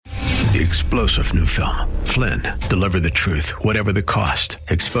the explosive new film, Flynn, deliver the truth, whatever the cost,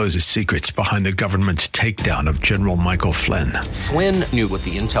 exposes secrets behind the government's takedown of General Michael Flynn. Flynn knew what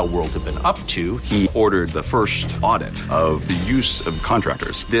the intel world had been up to. He ordered the first audit of the use of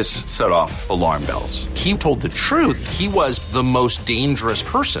contractors. This set off alarm bells. He told the truth. He was the most dangerous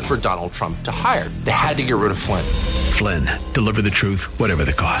person for Donald Trump to hire. They had to get rid of Flynn. Flynn, deliver the truth, whatever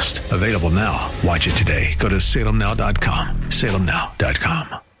the cost. Available now. Watch it today. Go to salemnow.com.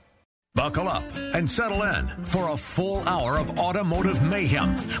 salemnow.com. Buckle up and settle in for a full hour of automotive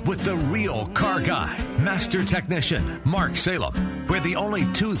mayhem with the real car guy, master technician, Mark Salem, where the only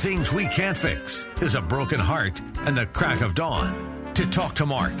two things we can't fix is a broken heart and the crack of dawn. To talk to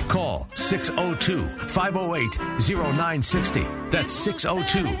Mark, call 602-508-0960. That's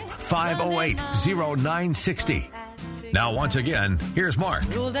 602-508-0960. Now, once again, here's Mark.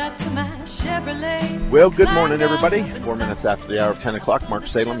 Well, good morning, everybody. 4 minutes after the hour of 10 o'clock, Mark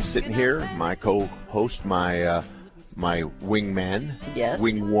Salem sitting here. My co-host, my wingman, yes,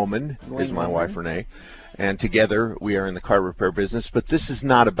 wingwoman is my wife, Renee. And together, we are in the car repair business. But this is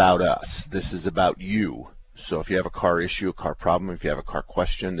not about us. This is about you. So if you have a car issue, a car problem, if you have a car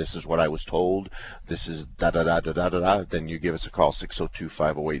question, this is what I was told, this is da-da-da-da-da-da-da, then you give us a call,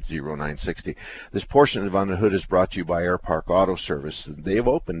 602-508-0960. This portion of On the Hood is brought to you by Air Park Auto Service. They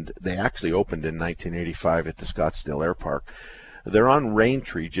actually opened in 1985 at the Scottsdale Air Park. They're on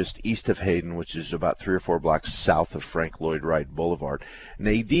Raintree, just east of Hayden, which is about 3 or 4 blocks south of Frank Lloyd Wright Boulevard.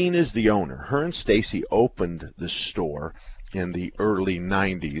 Nadine is the owner. Her and Stacy opened the store in the early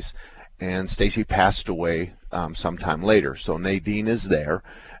 90s. And Stacy passed away sometime later. So Nadine is there,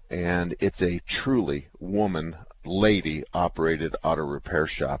 and it's a truly lady-operated auto repair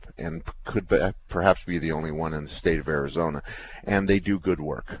shop, and could perhaps be the only one in the state of Arizona. And they do good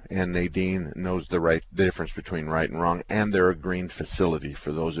work. And Nadine knows the difference between right and wrong, and they're a green facility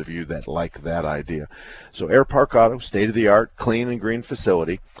for those of you that like that idea. So Air Park Auto, state-of-the-art, clean and green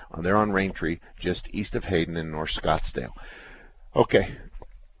facility. They're on Raintree, just east of Hayden in North Scottsdale. Okay.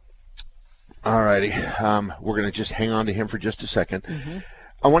 All righty. We're going to just hang on to him for just a second. Mm-hmm.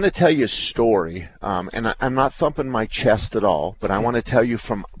 I want to tell you a story, and I'm not thumping my chest at all, but I want to tell you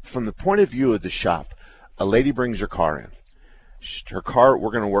from the point of view of the shop. A lady brings her car in. Her car, we're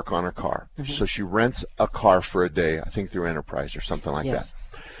going to work on her car. Mm-hmm. So she rents a car for a day, I think through Enterprise or something like that.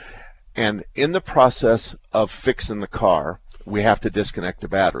 And in the process of fixing the car, we have to disconnect the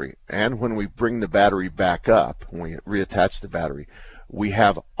battery. And when we bring the battery back up, when we reattach the battery, we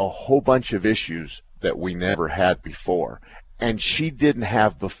have a whole bunch of issues that we never had before. And she didn't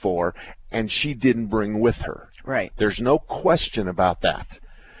have before, and she didn't bring with her. Right. There's no question about that.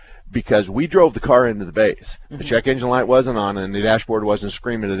 Because we drove the car into the base. Mm-hmm. The check engine light wasn't on, and the dashboard wasn't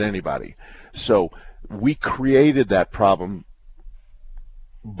screaming at anybody. So we created that problem,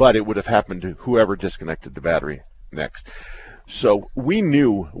 but it would have happened to whoever disconnected the battery next. So we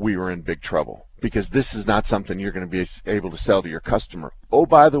knew we were in big trouble, because this is not something you're going to be able to sell to your customer. Oh,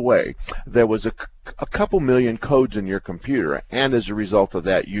 by the way, there was a couple million codes in your computer, and as a result of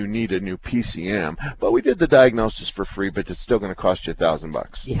that, you need a new PCM. But we did the diagnosis for free, but it's still going to cost you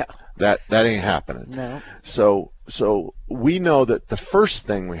 $1,000. Yeah. That ain't happening. No. So we know that the first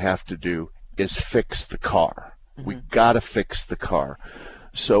thing we have to do is fix the car. Mm-hmm. We got to fix the car.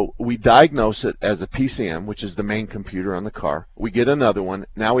 So we diagnose it as a PCM, which is the main computer on the car. We get another one.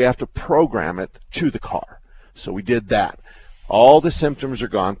 Now we have to program it to the car. So we did that. All the symptoms are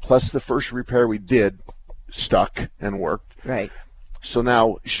gone, plus the first repair we did stuck and worked. Right. So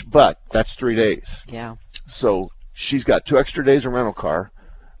now, but that's 3 days. Yeah. So she's got 2 extra days of rental car,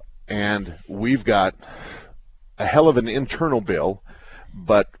 and we've got a hell of an internal bill,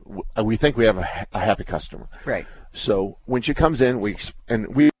 but we think we have a happy customer. Right. So when she comes in, we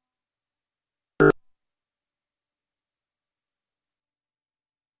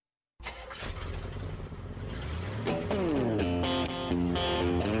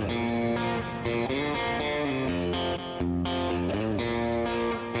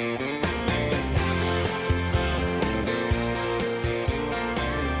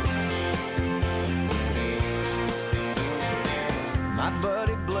My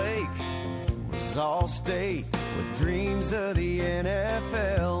buddy Blake was all state with dreams of the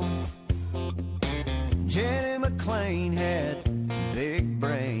NFL. Jenny McLean had big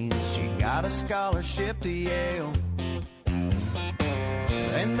brains. She got a scholarship to Yale.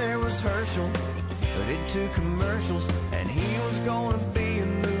 And there was Herschel, who did 2 commercials, and he was going to be a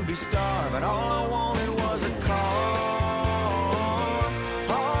movie star. But all I wanted was a car.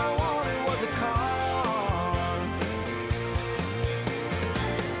 All I wanted was a car.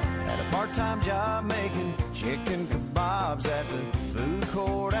 Had a part-time job making chicken kebabs at the food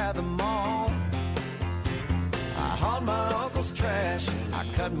court out by the mall. I hauled my uncle's trash, I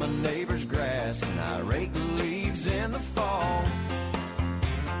cut my neighbor's grass, and I raked the leaves in the fall.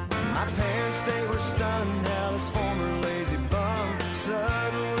 My parents, they were stunned how this former lazy bum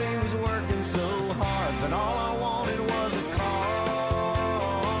suddenly was working so hard, but all I wanted was a car.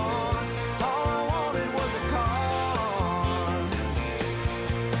 All I wanted was a car.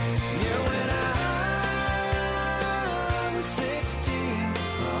 Yeah, when I was 16,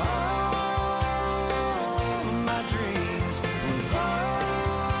 all my dreams revolved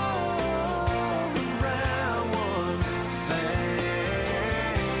around one thing.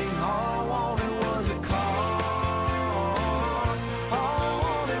 All I wanted was a car. All I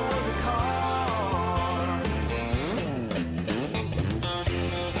wanted was a car.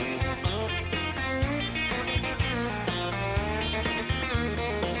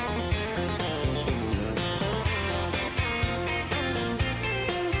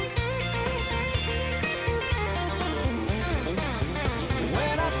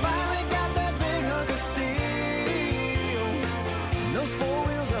 When I finally got that big hunk of steel, and those four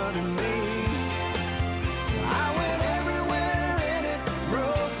wheels under me, I went everywhere in it,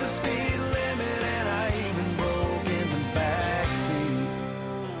 broke the speed limit, and I even broke in the backseat.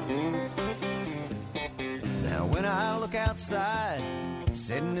 Now when I look outside,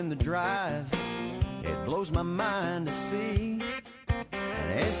 sitting in the drive, it blows my mind to see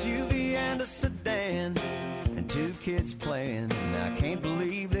an SUV and a sedan and two kids playing, and I can't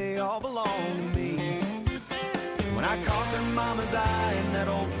believe they all belong to me. When I caught their mama's eye in that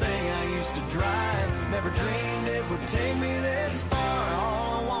old thing I used to drive, never dreamed it would take me this far.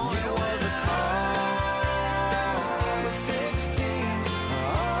 All I wanted was a car. I was 16,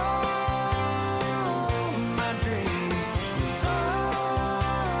 all my dreams revolved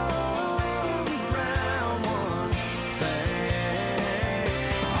around one thing.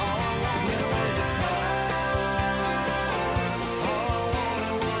 All I wanted was a car. All I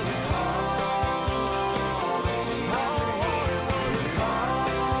wanted was a car. All I wanted was a car.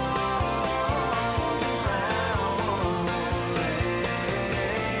 Around one thing.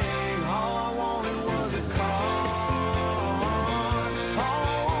 All I wanted was a car. All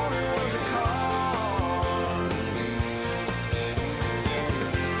I wanted was a car.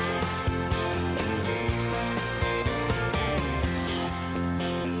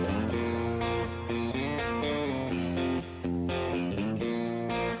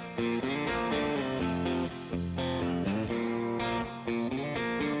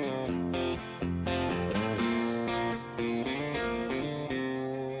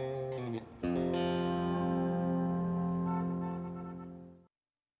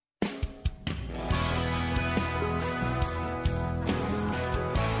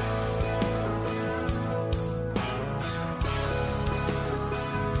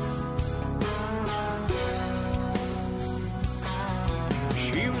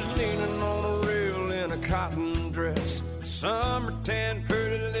 She was leaning on a rail in a cotton dress, summer tan,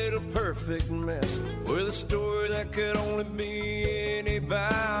 pretty little perfect mess, with a story that could only be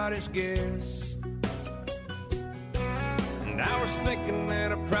anybody's guess. And I was thinking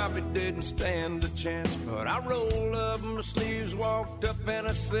that I probably didn't stand a chance, but I rolled up my sleeves, walked up, and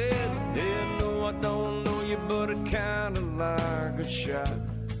I said, "Hey, no, I don't know you, but I kinda like a shot."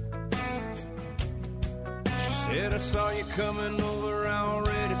 She said, "I saw you coming over, I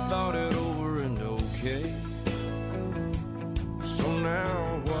already thought it over, and okay. So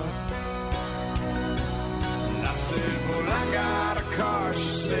now what?" And I said, "Well, I got a car."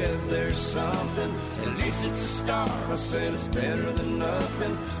 She said, "There's something, at least it's a start." I said, "It's better than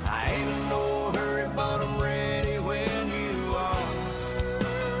nothing. I ain't in no hurry, but I'm ready when you are."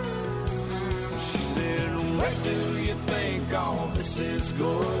 She said, "Where do you think all this is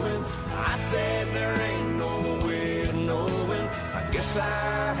going?" I said, "There ain't no way of knowing. I guess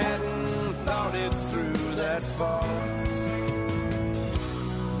I hadn't thought it through that far.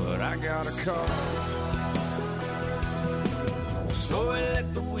 But I got a car." So we let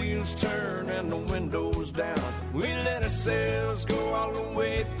the wheels turn and the windows down. We let ourselves go all the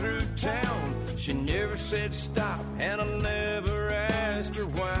way through town. She never said stop, and I never asked her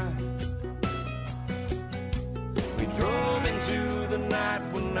why. We drove into the night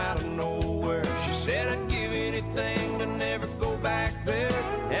when out of nowhere. She said, "I'd give anything to never go back there,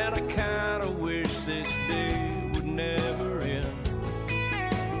 and I kinda wish this day would never end."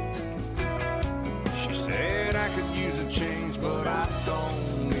 She said, "I could use a change, but I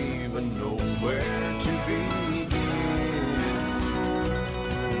don't even know where to begin."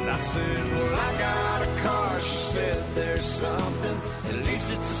 And I said, "Well, I got a car." She said, "There's something, at least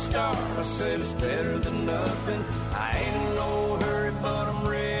it's a start." I said, "It's better than nothing. I ain't in no hurry, but I'm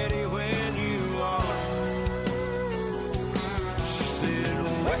ready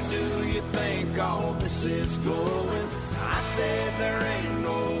price is going. I said there ain't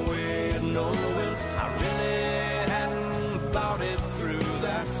no way of knowing. I really hadn't thought it through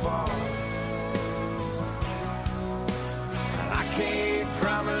that far. And I can't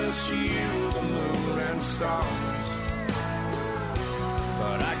promise you the moon and stars,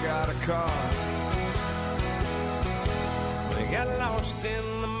 but I got a car. We got lost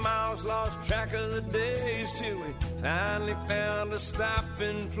in the miles, lost track of the days, till we finally found a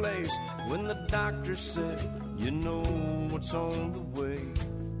stopping place when the doctor said, you know what's on the way.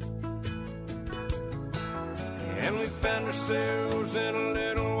 And we found ourselves in a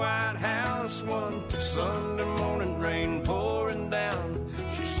little white house one Sunday morning, rain pouring down.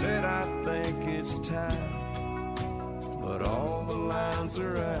 She said, I think it's time, but all the lines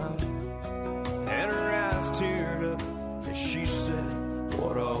are out. And her eyes teared up as she said,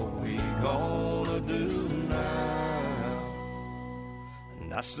 what are we gonna do now?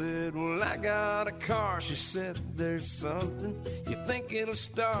 And I said, well, I got a car. She said, there's something you think it'll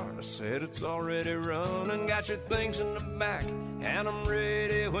start. I said, it's already running, got your things in the back, and I'm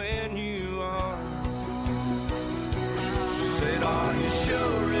ready when you are. She said, are you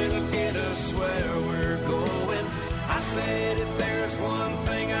sure it'll get us where we're going? I said, if there's one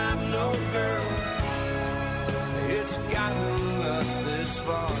thing I know, girl, it's gotten us this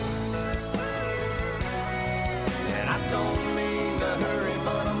far. And I don't mean to hurry,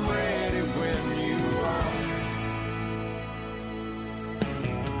 but I'm ready when you are.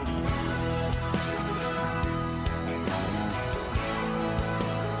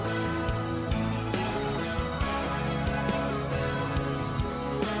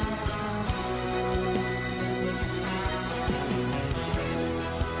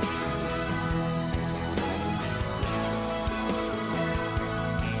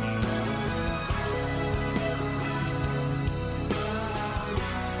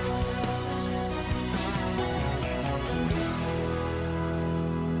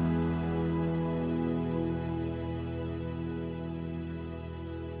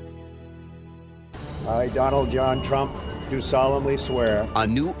 I, Donald John Trump, do solemnly swear. A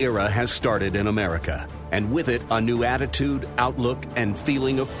new era has started in America, and with it, a new attitude, outlook, and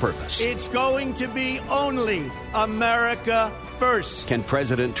feeling of purpose. It's going to be only America first. Can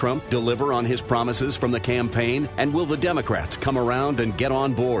President Trump deliver on his promises from the campaign? And will the Democrats come around and get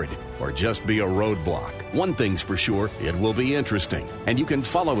on board, or just be a roadblock? One thing's for sure, it will be interesting, and you can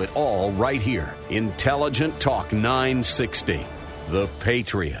follow it all right here. Intelligent Talk 960, The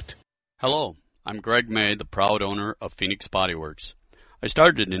Patriot. Hello. I'm Greg May, the proud owner of Phoenix Body Works. I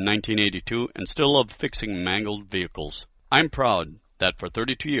started in 1982 and still love fixing mangled vehicles. I'm proud that for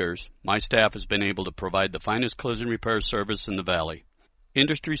 32 years, my staff has been able to provide the finest collision repair service in the Valley.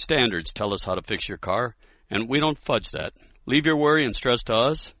 Industry standards tell us how to fix your car, and we don't fudge that. Leave your worry and stress to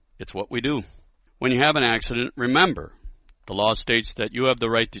us. It's what we do. When you have an accident, remember, the law states that you have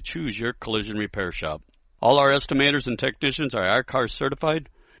the right to choose your collision repair shop. All our estimators and technicians are ICAR certified.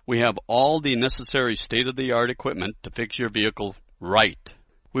 We have all the necessary state-of-the-art equipment to fix your vehicle right.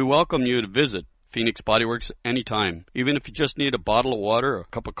 We welcome you to visit Phoenix Body Works anytime, even if you just need a bottle of water, a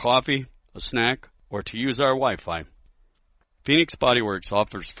cup of coffee, a snack, or to use our Wi-Fi. Phoenix Body Works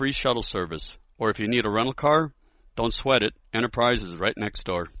offers free shuttle service, or if you need a rental car, don't sweat it. Enterprise is right next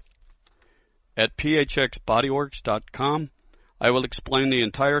door. At phxbodyworks.com, I will explain the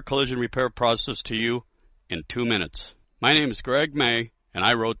entire collision repair process to you in 2 minutes. My name is Greg May, and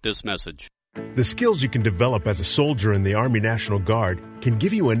I wrote this message. The skills you can develop as a soldier in the Army National Guard can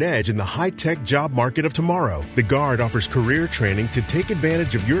give you an edge in the high-tech job market of tomorrow. The Guard offers career training to take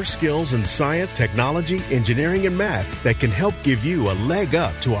advantage of your skills in science, technology, engineering, and math that can help give you a leg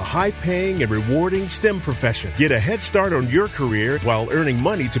up to a high-paying and rewarding STEM profession. Get a head start on your career while earning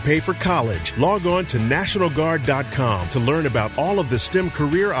money to pay for college. Log on to NationalGuard.com to learn about all of the STEM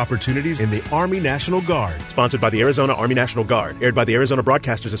career opportunities in the Army National Guard. Sponsored by the Arizona Army National Guard. Aired by the Arizona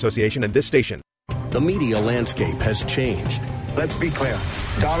Broadcasters Association and this station. The media landscape has changed. Let's be clear.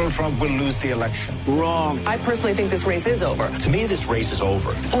 Donald Trump will lose the election. Wrong. I personally think this race is over. To me, this race is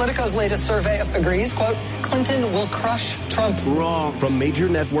over. Politico's latest survey agrees, quote, Clinton will crush Trump. Wrong. From major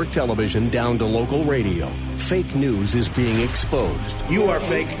network television down to local radio, fake news is being exposed. You are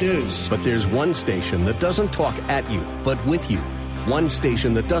fake news. But there's one station that doesn't talk at you, but with you. One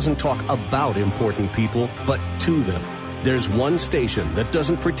station that doesn't talk about important people, but to them. There's one station that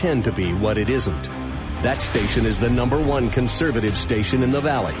doesn't pretend to be what it isn't. That station is the #1 conservative station in the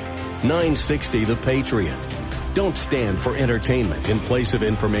Valley. 960 The Patriot. Don't stand for entertainment in place of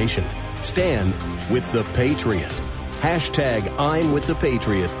information. Stand with The Patriot. Hashtag I'm with the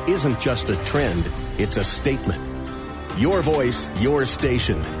Patriot isn't just a trend, it's a statement. Your voice, your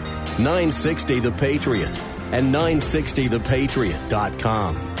station. 960 The Patriot and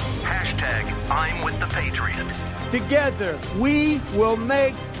 960thepatriot.com. Hashtag I'm with the Patriot. Together, we will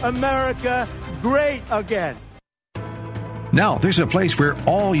make America great again. Now, there's a place where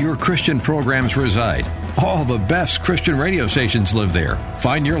all your Christian programs reside. All the best Christian radio stations live there.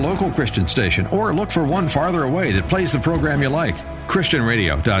 Find your local Christian station or look for one farther away that plays the program you like.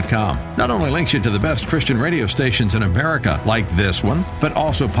 ChristianRadio.com not only links you to the best Christian radio stations in America, like this one, but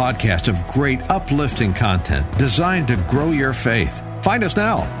also podcasts of great uplifting content designed to grow your faith. Find us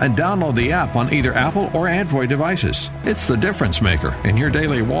now and download the app on either Apple or Android devices. It's the difference maker in your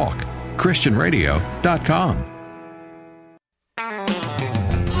daily walk. ChristianRadio.com.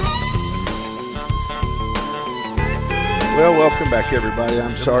 Well, welcome back, everybody.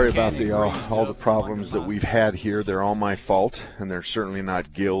 I'm sorry about all the problems that we've had here. They're all my fault, and they're certainly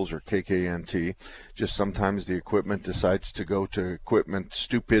not Gills or KKNT. Just sometimes the equipment decides to go to equipment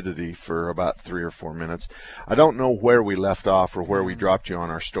stupidity for about 3 or 4 minutes. I don't know where we left off or where we dropped you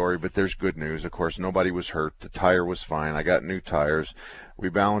on our story, but there's good news. Of course, nobody was hurt. The tire was fine. I got new tires. We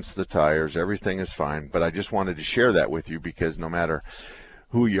balanced the tires. Everything is fine. But I just wanted to share that with you because no matter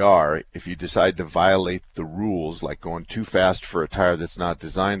who you are, if you decide to violate the rules, like going too fast for a tire that's not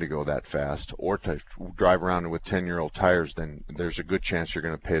designed to go that fast, or to drive around with 10-year-old tires, then there's a good chance you're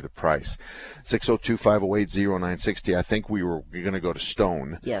going to pay the price. 602-508-0960. I think we're going to go to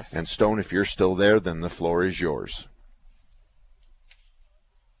Stone. Yes. And Stone, if you're still there, then the floor is yours.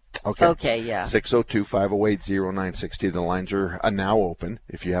 Okay, yeah. 602-508-0960. The lines are now open.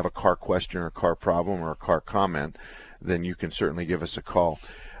 If you have a car question or a car problem or a car comment, then you can certainly give us a call.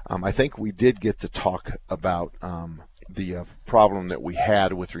 I think we did get to talk about the problem that we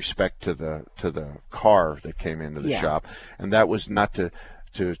had with respect to the car that came into the shop, and that was not to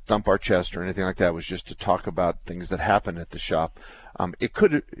thump our chest or anything like that. It was just to talk about things that happened at the shop.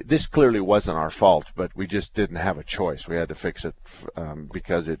 This clearly wasn't our fault, but we just didn't have a choice. We had to fix it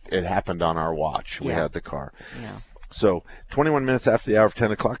because it happened on our watch. We had the car. Yeah. So 21 minutes after the hour of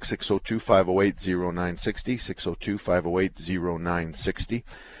 10 o'clock, 602-508-0960, 602-508-0960.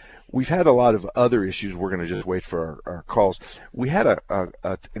 We've had a lot of other issues. We're going to just wait for our calls. We had an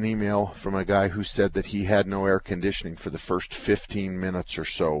email from a guy who said that he had no air conditioning for the first 15 minutes or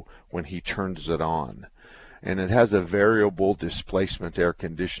so when he turns it on. And it has a variable displacement air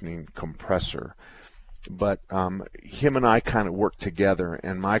conditioning compressor. But him and I kind of worked together,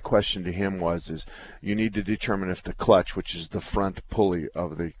 and my question to him is you need to determine if the clutch, which is the front pulley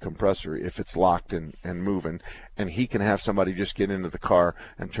of the compressor, if it's locked and moving, and he can have somebody just get into the car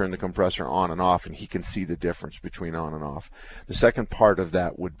and turn the compressor on and off, and he can see the difference between on and off. The second part of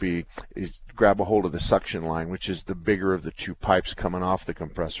that would be is grab a hold of the suction line, which is the bigger of the two pipes coming off the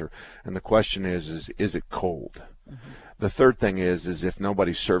compressor, and the question is it cold? Mm-hmm. The third thing is if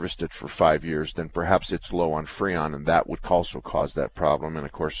nobody serviced it for 5 years, then perhaps it's low on Freon, and that would also cause that problem. And,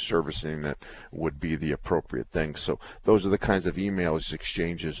 of course, servicing it would be the appropriate thing. So those are the kinds of emails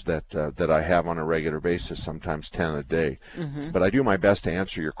exchanges that I have on a regular basis, sometimes 10 a day. Mm-hmm. But I do my best to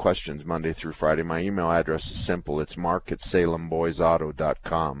answer your questions Monday through Friday. My email address is simple. It's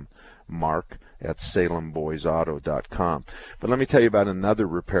mark@salemboysauto.com. mark@salemboysauto.com. But let me tell you about another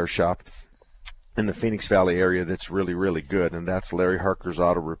repair shop in the Phoenix Valley area that's really, really good, and that's Larry Harker's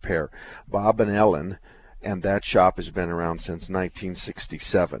Auto Repair. Bob and Ellen, and that shop has been around since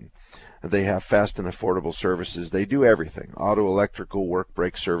 1967. They have fast and affordable services. They do everything: auto, electrical, work,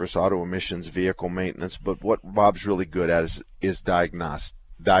 brake service, auto emissions, vehicle maintenance. But what Bob's really good at is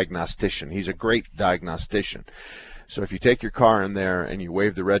diagnostician. He's a great diagnostician. So if you take your car in there and you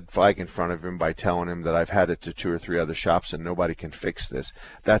wave the red flag in front of him by telling him that I've had it to 2 or 3 other shops and nobody can fix this,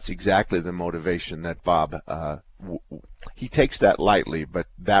 that's exactly the motivation that Bob, he takes that lightly, but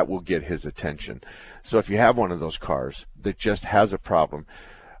that will get his attention. So if you have one of those cars that just has a problem,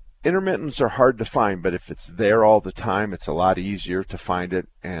 intermittents are hard to find, but if it's there all the time, it's a lot easier to find it.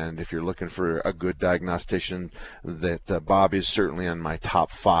 And if you're looking for a good diagnostician, that Bob is certainly on my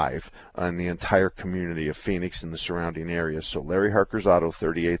top 5 in the entire community of Phoenix and the surrounding areas. So Larry Harker's Auto,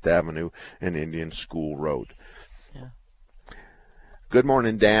 38th Avenue and Indian School Road. Yeah. Good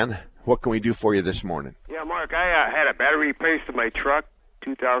morning, Dan. What can we do for you this morning? Yeah, Mark, I had a battery replaced in my truck,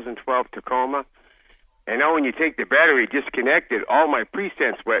 2012 Tacoma. And now when you take the battery disconnected, all my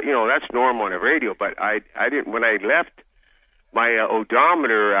presets, well, that's normal on a radio, but I didn't, when I left, my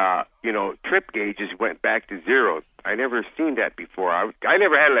odometer, trip gauges went back to 0. I never seen that before. I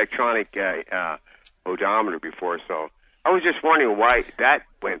never had electronic odometer before, so I was just wondering why that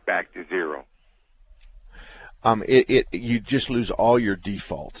went back to 0. You just lose all your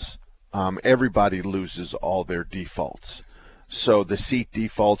defaults. Everybody loses all their defaults. So the seat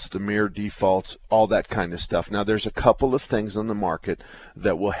defaults, the mirror defaults, all that kind of stuff. Now, there's a couple of things on the market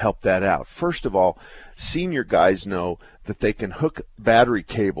that will help that out. First of all, senior guys know that they can hook battery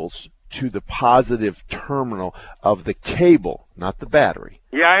cables to the positive terminal of the cable, not the battery.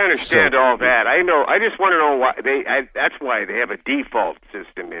 Yeah, I understand all that. I know. I just want to know why that's why they have a default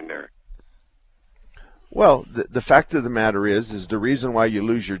system in there. Well, the fact of the matter is the reason why you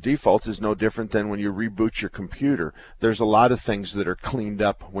lose your defaults is no different than when you reboot your computer. There's a lot of things that are cleaned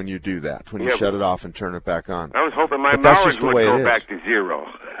up when you do that, when you shut it off and turn it back on. I was hoping my mileage would go back to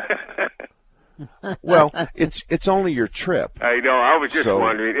zero. Well, it's only your trip. I know. I was just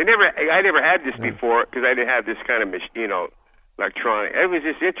wondering. I never had this before because I didn't have this kind of electronic. It was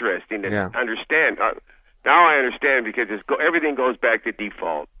just interesting to understand. Now I understand because everything goes back to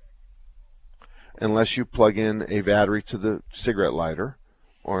default. Unless you plug in a battery to the cigarette lighter,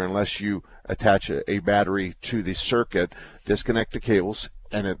 or unless you attach a battery to the circuit, disconnect the cables,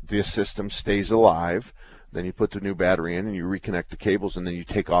 and the system stays alive. Then you put the new battery in, and you reconnect the cables, and then you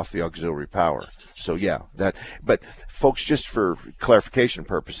take off the auxiliary power. So but folks, just for clarification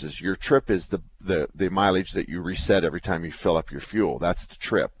purposes, your trip is the mileage that you reset every time you fill up your fuel. That's the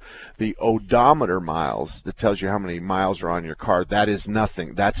trip. The odometer miles that tells you how many miles are on your car, that is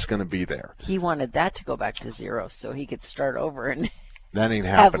nothing. That's going to be there. He wanted that to go back to zero so he could start over and that ain't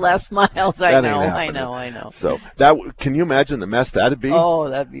happening. Have less miles. I know. So can you imagine the mess that'd be? Oh,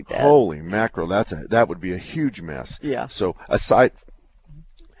 that'd be bad. Holy mackerel, that would be a huge mess. Yeah. So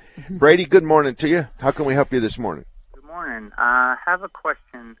Brady, good morning to you. How can we help you this morning? Good morning. I have a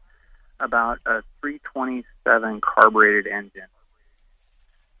question about a 327 carbureted engine.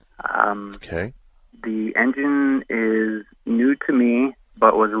 Okay. The engine is new to me,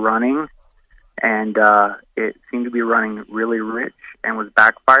 but was running, and it seemed to be running really rich and was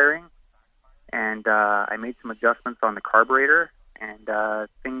backfiring. And I made some adjustments on the carburetor, and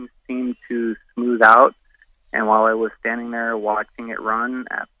things seemed to smooth out. And while I was standing there watching it run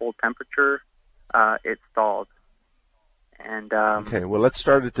at full temperature, it stalled. And okay, well, let's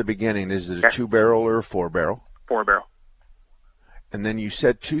start at the beginning. Is it a 2-barrel or a 4-barrel? 4-barrel. And then you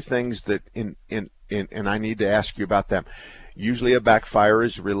said two things that and I need to ask you about them. Usually a backfire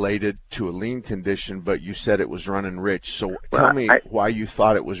is related to a lean condition, but you said it was running rich. So tell me why you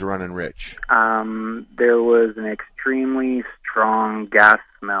thought it was running rich. There was an extremely strong gas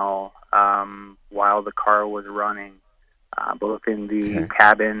smell while the car was running, both in the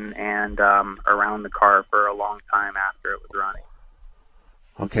cabin and around the car for a long time after it was running.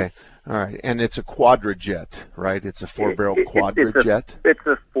 Okay. All right. And it's a quadrajet, right? It's a 4-barrel quadrajet? It's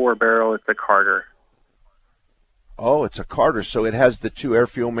a 4-barrel. It's a Carter. Oh, it's a Carter. So it has the 2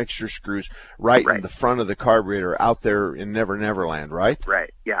 air-fuel mixture screws right in the front of the carburetor out there in Never Never Land, right?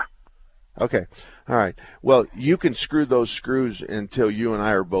 Right, yeah. Okay. All right. Well, you can screw those screws until you and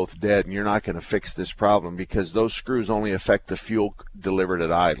I are both dead, and you're not going to fix this problem because those screws only affect the fuel delivered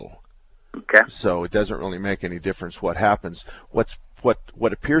at idle. Okay. So it doesn't really make any difference what happens. What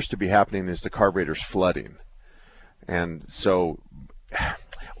appears to be happening is the carburetor's flooding. And so,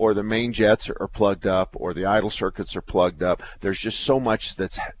 or the main jets are plugged up, or the idle circuits are plugged up. There's just so much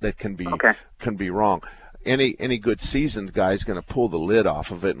that can be wrong. Any good seasoned guy is going to pull the lid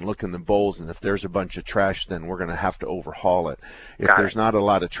off of it and look in the bowls, and if there's a bunch of trash, then we're going to have to overhaul it. If there's not a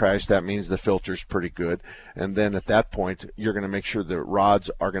lot of trash, that means the filter's pretty good. And then at that point, you're going to make sure the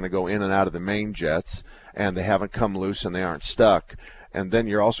rods are going to go in and out of the main jets, and they haven't come loose and they aren't stuck. And then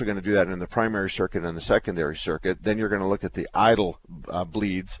you're also going to do that in the primary circuit and the secondary circuit. Then you're going to look at the idle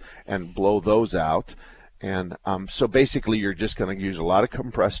bleeds and blow those out. And so basically you're just going to use a lot of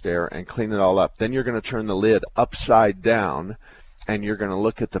compressed air and clean it all up. Then you're going to turn the lid upside down, and you're going to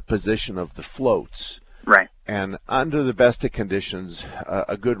look at the position of the floats. Right. And under the best of conditions,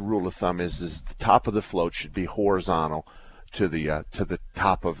 a good rule of thumb is the top of the float should be horizontal to the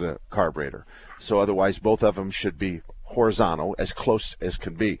top of the carburetor. So otherwise both of them should be horizontal, as close as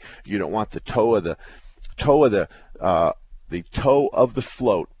can be. You don't want the toe of the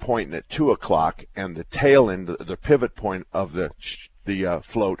float pointing at 2 o'clock and the tail end, the pivot point of the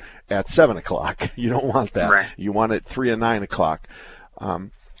float at 7 o'clock. You don't want that. Right. You want it 3 and 9 o'clock.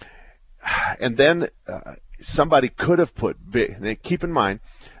 And then somebody could have put keep in mind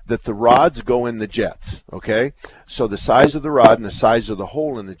that the rods go in the jets, okay? So the size of the rod and the size of the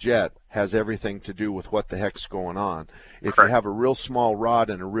hole in the jet has everything to do with what the heck's going on. If you have a real small rod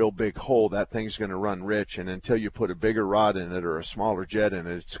and a real big hole, that thing's going to run rich, and until you put a bigger rod in it or a smaller jet in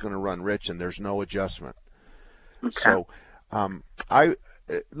it, it's going to run rich, and there's no adjustment. Okay. So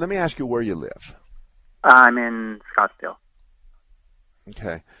let me ask you where you live. I'm in Scottsdale.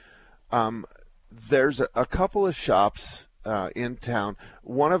 Okay. There's a couple of shops in town.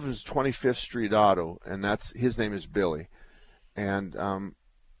 One of them is 25th Street Auto, and his name is Billy, and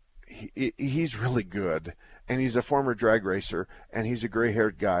he's really good. And he's a former drag racer, and he's a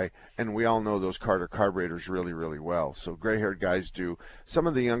gray-haired guy, and we all know those Carter carburetors really, really well. So gray-haired guys do. Some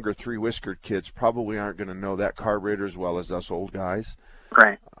of the younger three-whiskered kids probably aren't going to know that carburetor as well as us old guys.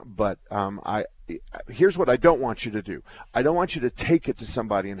 Right. But here's what I don't want you to do. I don't want you to take it to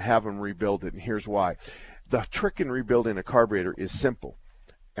somebody and have them rebuild it, and here's why. The trick in rebuilding a carburetor is simple.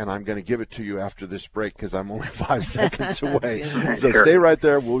 And I'm going to give it to you after this break because I'm only 5 seconds away. So stay right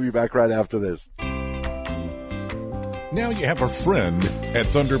there. We'll be back right after this. Now you have a friend at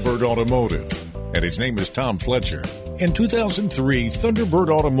Thunderbird Automotive, and his name is Tom Fletcher. In 2003, Thunderbird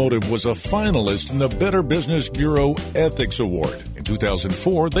Automotive was a finalist in the Better Business Bureau Ethics Award. In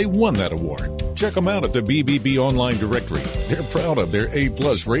 2004, they won that award. Check them out at the BBB online directory. They're proud of their A+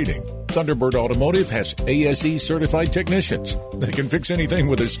 rating. Thunderbird Automotive has ASE certified technicians. They can fix anything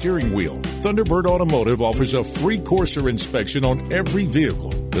with a steering wheel. Thunderbird Automotive offers a free Corsair inspection on every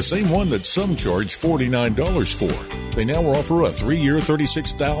vehicle, the same one that some charge $49 for. They now offer a 3-year,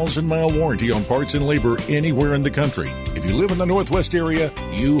 36,000-mile warranty on parts and labor anywhere in the country. If you live in the Northwest area,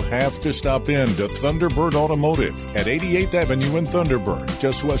 you have to stop in to Thunderbird Automotive at 88th Avenue in Thunderbird,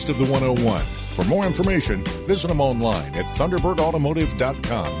 just west of the 101. For more information, visit them online at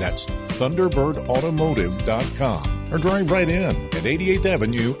ThunderbirdAutomotive.com. That's ThunderbirdAutomotive.com. Or drive right in at 88th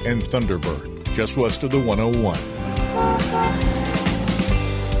Avenue in Thunderbird, just west of the 101.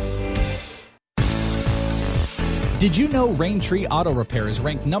 Did you know Raintree Auto Repair is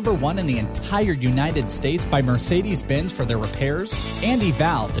ranked #1 in the entire United States by Mercedes-Benz for their repairs? Andy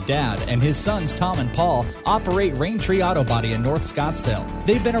Val, the dad, and his sons Tom and Paul operate Raintree Auto Body in North Scottsdale.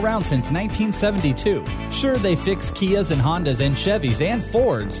 They've been around since 1972. Sure, they fix Kias and Hondas and Chevys and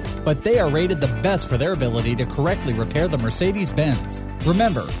Fords, but they are rated the best for their ability to correctly repair the Mercedes-Benz.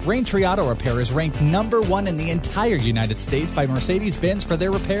 Remember, Raintree Auto Repair is ranked #1 in the entire United States by Mercedes-Benz for their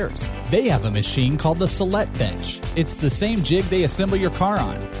repairs. They have a machine called the Celette Bench. It's the same jig they assemble your car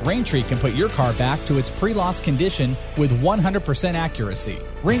on. Raintree can put your car back to its pre-loss condition with 100% accuracy.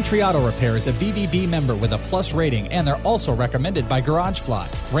 Raintree Auto Repair is a BBB member with a plus rating, and they're also recommended by GarageFly.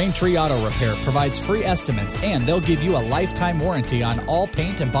 Raintree Auto Repair provides free estimates, and they'll give you a lifetime warranty on all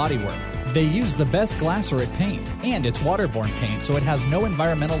paint and bodywork. They use the best Glaceret paint, and it's waterborne paint, so it has no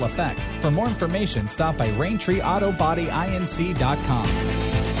environmental effect. For more information, stop by RaintreeAutoBodyInc.com.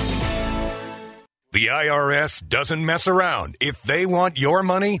 The IRS doesn't mess around. If they want your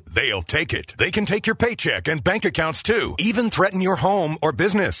money, they'll take it. They can take your paycheck and bank accounts too, even threaten your home or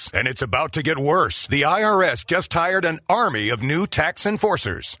business. And it's about to get worse. The IRS just hired an army of new tax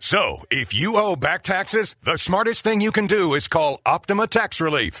enforcers. So, if you owe back taxes, the smartest thing you can do is call Optima Tax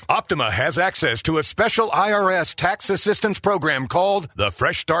Relief. Optima has access to a special IRS tax assistance program called the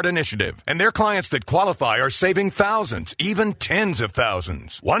Fresh Start Initiative. And their clients that qualify are saving thousands, even tens of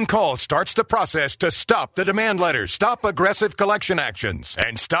thousands. One call starts the process to stop the demand letters, stop aggressive collection actions,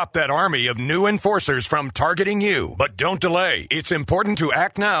 and stop that army of new enforcers from targeting you. But don't delay. It's important to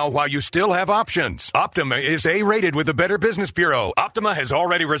act now while you still have options. Optima is A-rated with the Better Business Bureau. Optima has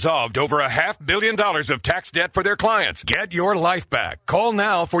already resolved over $500 million of tax debt for their clients. Get your life back. Call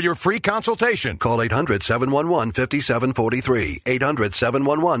now for your free consultation. Call 800-711-5743.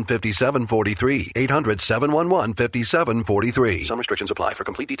 800-711-5743. 800-711-5743. Some restrictions apply. For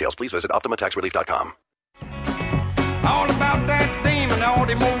complete details, please visit OptimaTaxRelief.com. All about that demon,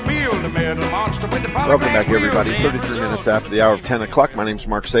 automobile, the metal monster with the Welcome back, everybody. 33 minutes after the hour of 10 o'clock. My name's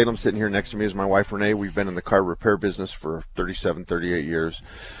Mark Salem. Sitting here next to me is my wife, Renee. We've been in the car repair business for 37, 38 years,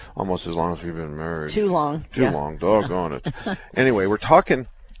 almost as long as we've been married. Too long. Too long. Doggone it. Anyway, we're talking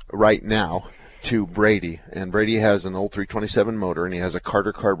right now to Brady, and Brady has an old 327 motor, and he has a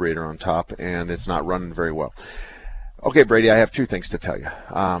Carter carburetor on top, and it's not running very well. Okay, Brady, I have two things to tell you.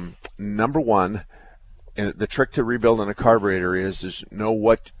 Number one, and the trick to rebuilding a carburetor is know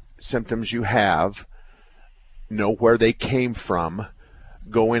what symptoms you have, know where they came from,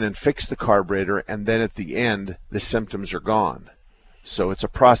 go in and fix the carburetor, and then at the end, the symptoms are gone. So it's a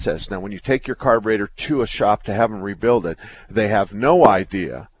process. Now, when you take your carburetor to a shop to have them rebuild it, they have no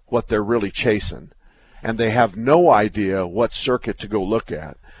idea what they're really chasing, and they have no idea what circuit to go look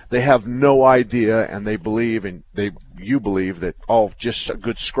at. They have no idea, and they believe, and you believe that just a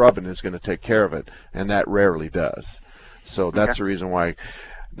good scrubbing is going to take care of it, and that rarely does. So that's the reason why.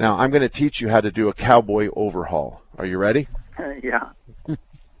 Now I'm going to teach you how to do a cowboy overhaul. Are you ready? Yeah.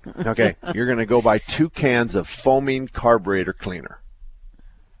 Okay. You're going to go buy 2 cans of foaming carburetor cleaner.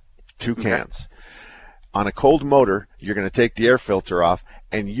 2 cans. On a cold motor, you're going to take the air filter off,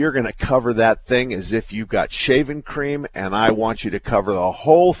 and you're going to cover that thing as if you've got shaving cream, and I want you to cover the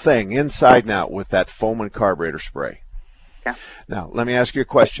whole thing inside and out with that foam and carburetor spray. Yeah. Now, let me ask you a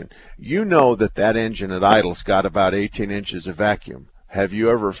question. You know that engine at idle's got about 18 inches of vacuum. Have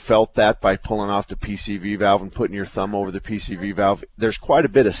you ever felt that by pulling off the PCV valve and putting your thumb over the PCV valve? There's quite a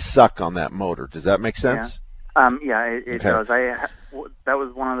bit of suck on that motor. Does that make sense? Yeah, it does. That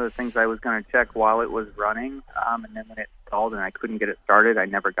was one of the things I was going to check while it was running, and then when it stalled and I couldn't get it started, I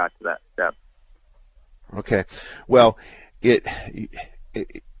never got to that step. Okay. Well,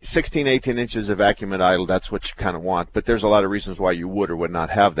 16, 18 inches of vacuum at idle, that's what you kind of want, but there's a lot of reasons why you would or would not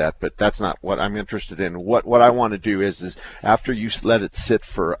have that, but that's not what I'm interested in. What I want to do is after you let it sit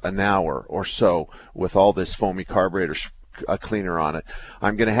for an hour or so with all this foamy carburetor cleaner on it,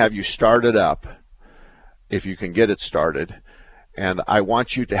 I'm going to have you start it up, if you can get it started, and I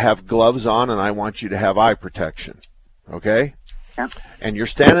want you to have gloves on and I want you to have eye protection, okay? Yeah. And you're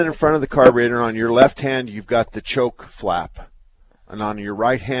standing in front of the carburetor, and on your left hand you've got the choke flap. And on your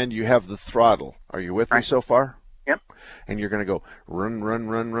right hand, you have the throttle. Are you with me so far? Yep. And you're going to go run, run,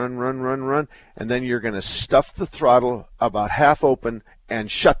 run, run, run, run, run. And then you're going to stuff the throttle about half open and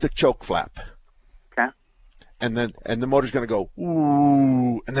shut the choke flap. Okay. And the motor's going to go,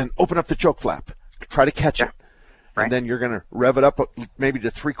 ooh, and then open up the choke flap. Try to catch it. Right. And then you're going to rev it up maybe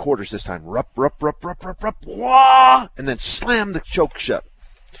to 3/4 this time. Rup, rup, rup, rup, rup, rup, wah! And then slam the choke shut.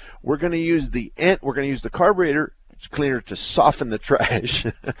 We're going to use the carburetor cleaner to soften the trash.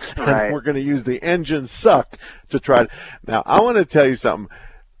 And we're going to use the engine suck to try to. Now, I want to tell you something.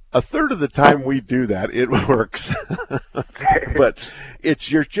 A third of the time we do that, it works. But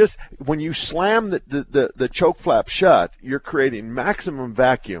when you slam the choke flap shut, you're creating maximum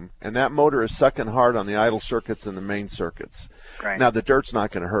vacuum, and that motor is sucking hard on the idle circuits and the main circuits. Right. Now, the dirt's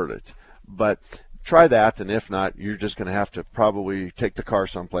not going to hurt it, but try that, and if not, you're just going to have to probably take the car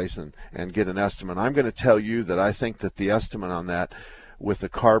someplace and get an estimate. I'm going to tell you that I think that the estimate on that with the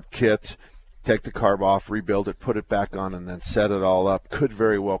carb kit, take the carb off, rebuild it, put it back on, and then set it all up, could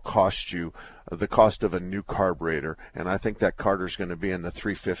very well cost you the cost of a new carburetor. And I think that Carter's going to be in the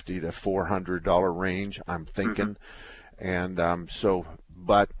 $350 to $400 range, I'm thinking. Mm-hmm. And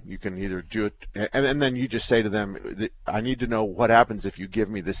but you can either do it, and then you just say to them, I need to know what happens if you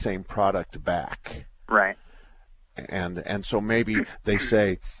give me the same product back. Right. And so maybe they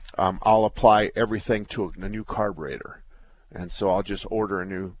say, I'll apply everything to a new carburetor. And so I'll just order a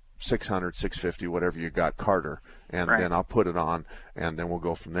new 600, 650, whatever you got, Carter, and then I'll put it on, and then we'll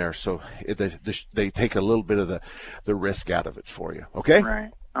go from there. So they take a little bit of the risk out of it for you. Okay?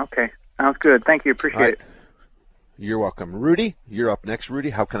 Right. Okay. Sounds good. Thank you. Appreciate it. You're welcome. Rudy, you're up next. Rudy,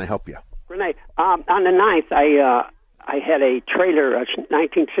 how can I help you? Renee, on the 9th, I had a trailer, a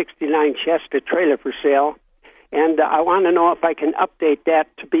 1969 Shasta trailer for sale, and I want to know if I can update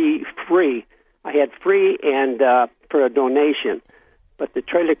that to be free. I had free and for a donation, but the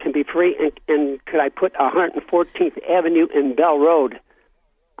trailer can be free, and could I put 114th Avenue and Bell Road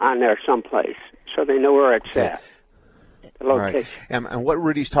on there someplace so they know where it's at? All right. And what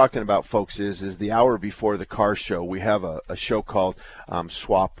Rudy's talking about, folks, is the hour before the car show, we have a show called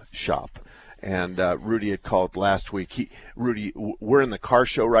Swap Shop. And Rudy had called last week. Rudy, we're in the car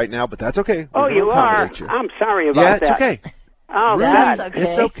show right now, but that's okay. You are? I'm sorry about that. Yeah, it's okay. Oh, Rudy, that's okay.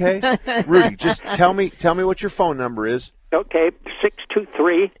 It's okay. Rudy, just tell me what your phone number is. Okay,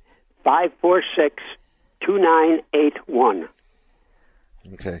 623-546-2981.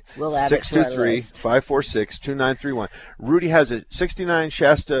 Okay. We'll add it to our list. 623-546-2931. Rudy has a 69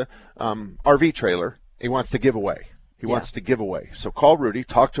 Shasta RV trailer he wants to give away. He wants to give away. So call Rudy,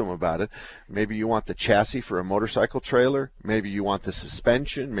 talk to him about it. Maybe you want the chassis for a motorcycle trailer. Maybe you want the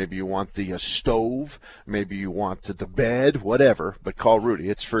suspension. Maybe you want the stove. Maybe you want the bed, whatever. But call Rudy.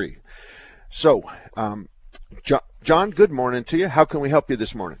 It's free. So, John, good morning to you. How can we help you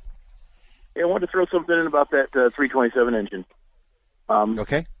this morning? Yeah, I wanted to throw something in about that 327 engine.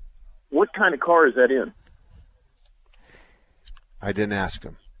 Okay. What kind of car is that in? I didn't ask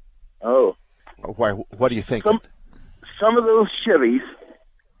him. Oh. Why? What do you think? Some of those Chevys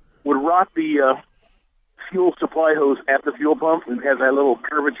would rot the fuel supply hose at the fuel pump, and has that little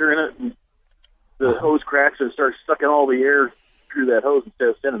curvature in it, and the hose cracks and starts sucking all the air through that hose instead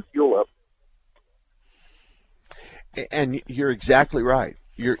of sending fuel up. And you're exactly right.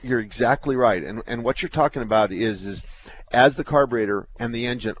 You're exactly right. And what you're talking about is as the carburetor and the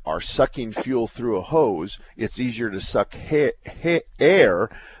engine are sucking fuel through a hose, it's easier to suck air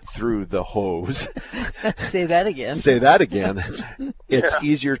through the hose. Say that again. Say that again. It's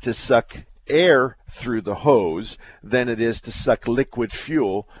easier to suck air through the hose than it is to suck liquid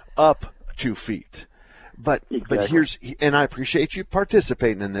fuel up 2 feet. But here's, and I appreciate you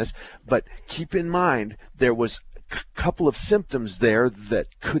participating in this, but keep in mind there was a couple of symptoms there that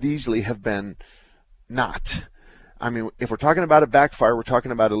could easily have been not. I mean, if we're talking about a backfire, we're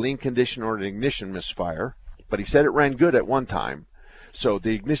talking about a lean condition or an ignition misfire. But he said it ran good at one time, so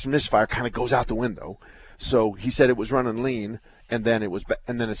the ignition misfire kind of goes out the window. So he said it was running lean, and then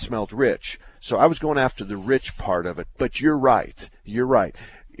it smelled rich. So I was going after the rich part of it. But you're right.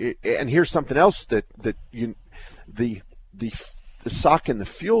 And here's something else that the sock in the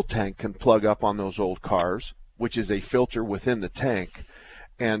fuel tank can plug up on those old cars, which is a filter within the tank.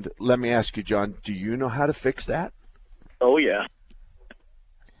 And let me ask you, John, do you know how to fix that? Oh yeah.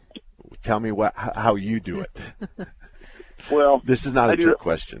 Tell me how you do it. Well, this is not a trick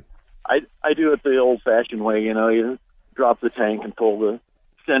question. I do it the old-fashioned way. You drop the tank and pull the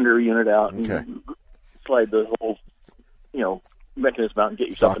sender unit out and slide the whole, mechanism out and get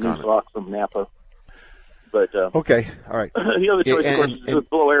yourself a new sock from Napa. But okay, all right. The other choice, of course, is to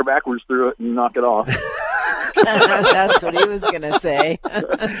blow air backwards through it and knock it off. That's what he was going to say.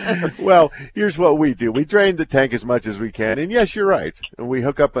 Well, here's what we do. We drain the tank as much as we can. And yes, you're right. And we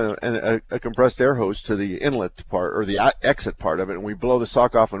hook up a compressed air hose to the inlet part or the exit part of it, and we blow the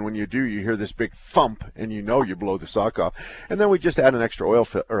sock off. And when you do, you hear this big thump, and you know you blow the sock off. And then we just add an extra oil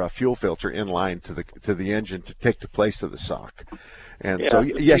or a fuel filter in line to the engine to take the place of the sock. And so,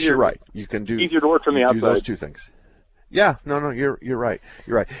 yes, you're right. You can do easier to work from the outside. Do those two things. Yeah, no, you're right.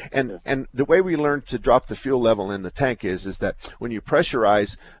 You're right. And the way we learn to drop the fuel level in the tank is that when you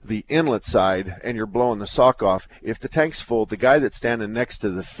pressurize the inlet side and you're blowing the sock off, if the tank's full, the guy that's standing next to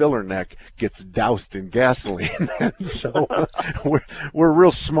the filler neck gets doused in gasoline. And so we're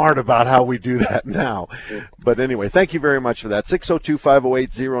real smart about how we do that now. But anyway, thank you very much for that.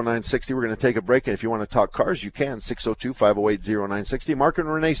 602-508-0960. We're going to take a break. And if you want to talk cars, you can. 602-508-0960. Mark and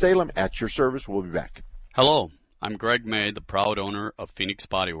Renee Salem at your service. We'll be back. Hello. I'm Greg May, the proud owner of Phoenix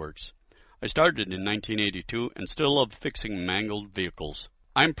Body Works. I started in 1982 and still love fixing mangled vehicles.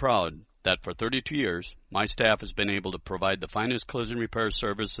 I'm proud that for 32 years, my staff has been able to provide the finest collision repair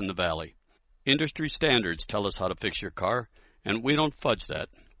service in the Valley. Industry standards tell us how to fix your car, and we don't fudge that.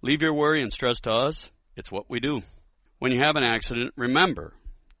 Leave your worry and stress to us. It's what we do. When you have an accident, remember,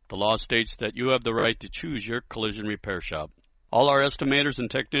 the law states that you have the right to choose your collision repair shop. All our estimators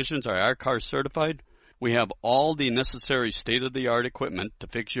and technicians are ICAR certified. We have all the necessary state-of-the-art equipment to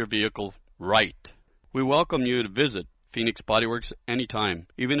fix your vehicle right. We welcome you to visit Phoenix Body Works anytime,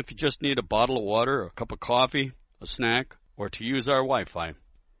 even if you just need a bottle of water, a cup of coffee, a snack, or to use our Wi-Fi.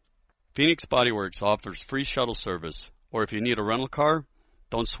 Phoenix Body Works offers free shuttle service, or if you need a rental car,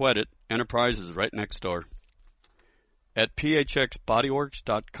 don't sweat it. Enterprise is right next door. At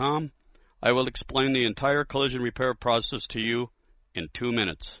phxbodyworks.com, I will explain the entire collision repair process to you in 2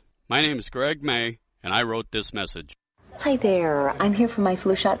 minutes. My name is Greg May, and I wrote this message. Hi there. I'm here for my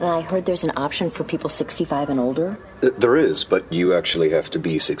flu shot, and I heard there's an option for people 65 and older. There is, but you actually have to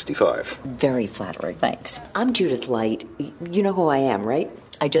be 65. Very flattering. Thanks. I'm Judith Light. You know who I am, right?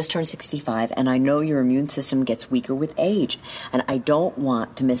 I just turned 65, and I know your immune system gets weaker with age, and I don't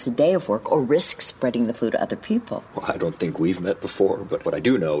want to miss a day of work or risk spreading the flu to other people. Well, I don't think we've met before, but what I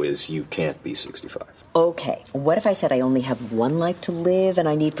do know is you can't be 65. Okay, what if I said I only have one life to live and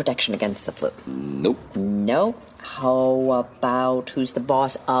I need protection against the flu? Nope. No? How about who's the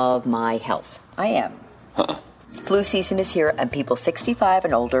boss of my health? I am. Flu season is here, and people 65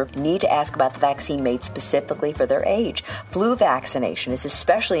 and older need to ask about the vaccine made specifically for their age. Flu vaccination is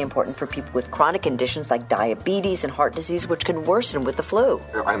especially important for people with chronic conditions like diabetes and heart disease, which can worsen with the flu.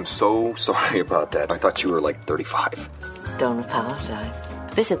 I'm so sorry about that. I thought you were like 35. Don't apologize.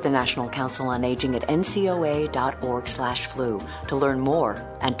 Visit the National Council on Aging at ncoa.org/flu to learn more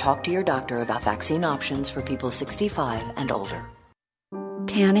and talk to your doctor about vaccine options for people 65 and older.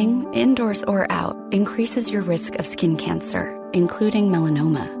 Tanning, indoors or out, increases your risk of skin cancer, including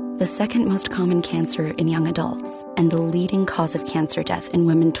melanoma, the second most common cancer in young adults, and the leading cause of cancer death in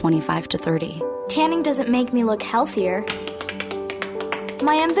women 25 to 30. Tanning doesn't make me look healthier.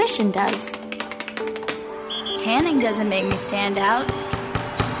 My ambition does. Tanning doesn't make me stand out.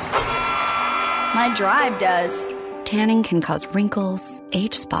 My drive does. Tanning can cause wrinkles,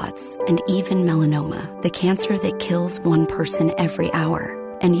 age spots, and even melanoma, the cancer that kills one person every hour.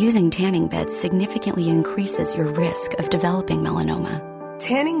 And using tanning beds significantly increases your risk of developing melanoma.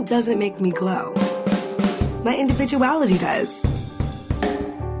 Tanning doesn't make me glow. My individuality does.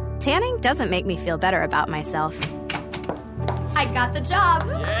 Tanning doesn't make me feel better about myself. I got the job.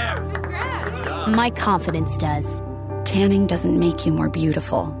 Yeah. Congrats. My confidence does. Tanning doesn't make you more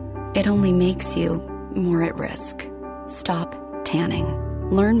beautiful. It only makes you more at risk. Stop tanning.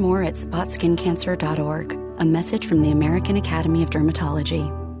 Learn more at spotskincancer.org. A message from the American Academy of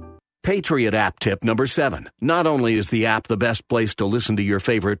Dermatology. Patriot app tip number 7. Not only is the app the best place to listen to your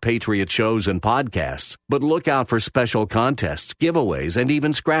favorite Patriot shows and podcasts, but look out for special contests, giveaways, and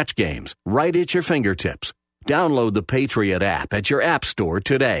even scratch games right at your fingertips. Download the Patriot app at your app store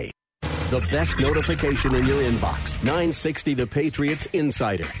today. The best notification in your inbox. 960 The Patriots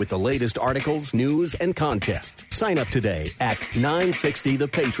Insider with the latest articles, news, and contests. Sign up today at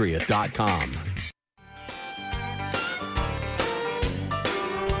 960thepatriot.com.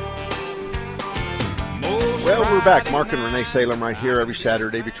 Well, we're back. Mark and Renee Salem right here every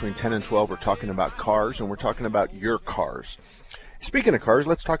Saturday between 10 and 12. We're talking about cars, and we're talking about your cars. Speaking of cars,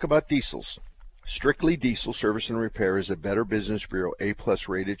 let's talk about diesels. Strictly Diesel Service and Repair is a Better Business Bureau A-plus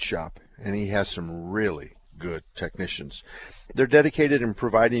rated shop, and he has some really good technicians. They're dedicated in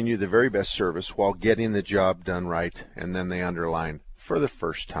providing you the very best service while getting the job done right, and then they underline, for the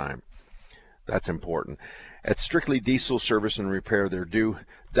first time. That's important. At Strictly Diesel Service and Repair, they're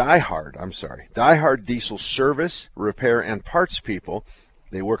diehard diesel service, repair, and parts people.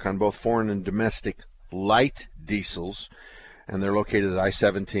 They work on both foreign and domestic light diesels, and they're located at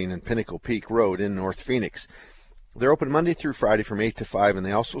I-17 and Pinnacle Peak Road in North Phoenix. They're open Monday through Friday from 8 to 5, and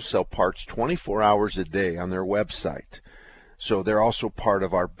they also sell parts 24 hours a day on their website. So they're also part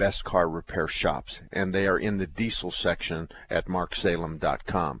of our best car repair shops, and they are in the diesel section at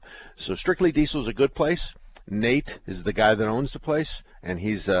marksalem.com. So Strictly Diesel is a good place. Nate is the guy that owns the place, and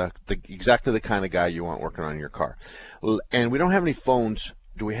he's exactly the kind of guy you want working on your car. And we don't have any phones.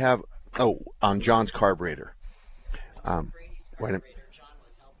 Do we have? Oh, on John's carburetor. Wait a minute.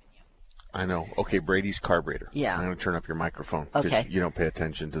 I know. Okay, Brady's carburetor. Yeah. I'm going to turn up your microphone because Okay. you don't pay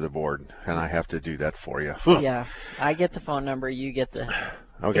attention to the board, and I have to do that for you. Yeah. I get the phone number. You get the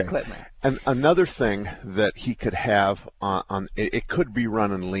equipment. And another thing that he could have it could be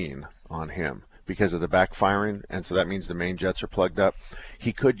running lean on him because of the backfiring, and so that means the main jets are plugged up.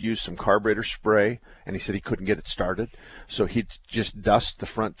 He could use some carburetor spray, and he said he couldn't get it started. So he'd just dust the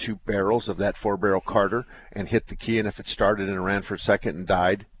front two barrels of that 4-barrel Carter and hit the key, and if it started and ran for a second and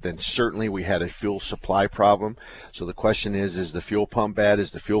died, then certainly we had a fuel supply problem. So the question is the fuel pump bad,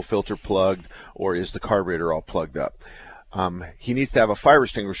 is the fuel filter plugged, or is the carburetor all plugged up? He needs to have a fire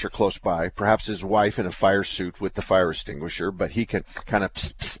extinguisher close by, perhaps his wife in a fire suit with the fire extinguisher, but he can kind of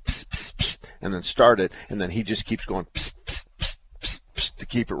pss, pss, pss, pss, pss, and then start it, and then he just keeps going pss, pss, pss, pss, pss, to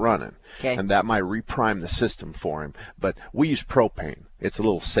keep it running. Okay. And that might reprime the system for him. But we use propane. It's a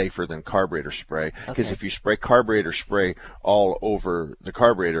little safer than carburetor spray, because Okay. if you spray carburetor spray all over the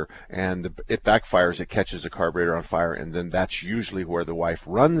carburetor and it backfires, it catches the carburetor on fire, and then that's usually where the wife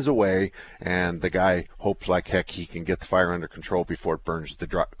runs away, and the guy hopes like heck he can get the fire under control before it burns the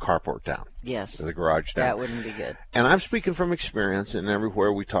carport down. Yes. The garage down. That wouldn't be good. And I'm speaking from experience, and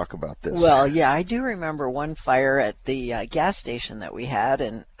everywhere we talk about this. Well, yeah, I do remember one fire at the gas station that we had,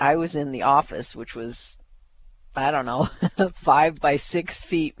 and I was in the office, which was, I don't know, 5 by 6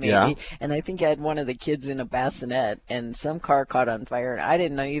 feet maybe, Yeah. and I think I had one of the kids in a bassinet, and some car caught on fire, and I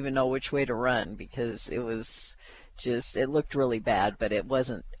didn't even know which way to run because it was just, it looked really bad, but it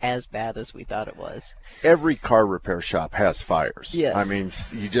wasn't as bad as we thought it was. Every car repair shop has fires. Yes. I mean,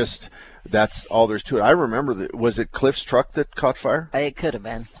 that's all there's to it. I remember, was it Cliff's truck that caught fire? It could have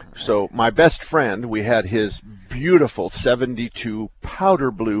been. So my best friend, we had his beautiful 72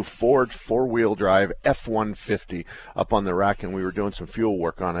 powder blue Ford 4-wheel drive F-150 up on the rack, and we were doing some fuel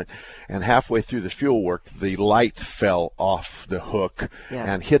work on it. And halfway through the fuel work, the light fell off the hook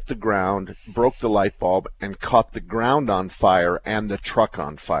and hit the ground, broke the light bulb, and caught the ground on fire and the truck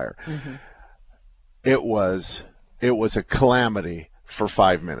on fire. Mm-hmm. It was a calamity for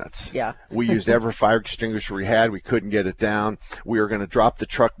 5 minutes. Yeah. We used every fire extinguisher we had. We couldn't get it down. We were going to drop the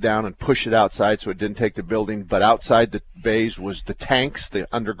truck down and push it outside so it didn't take the building. But outside the bays was the tanks,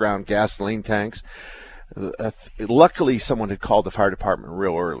 the underground gasoline tanks. Luckily, someone had called the fire department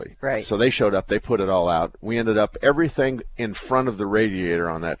real early. Right. So they showed up. They put it all out. We ended up, everything in front of the radiator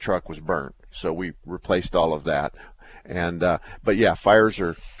on that truck was burnt. So we replaced all of that. And but yeah, fires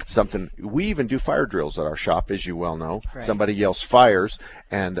are something. We even do fire drills at our shop, as you well know. Right. Somebody yells fires,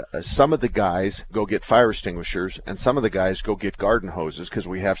 and some of the guys go get fire extinguishers, and some of the guys go get garden hoses, because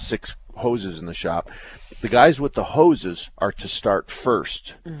we have 6 hoses in the shop. The guys with the hoses are to start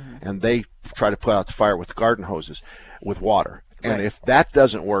first, and they try to put out the fire with the garden hoses with water. And Right. if that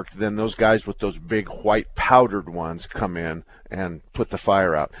doesn't work, then those guys with those big white powdered ones come in and put the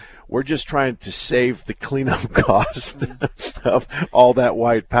fire out. We're just trying to save the cleanup cost of all that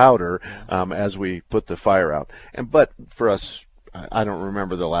white powder as we put the fire out. But for us, I don't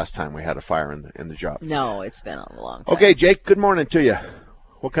remember the last time we had a fire in the job. No, it's been a long time. Okay, Jake, good morning to you.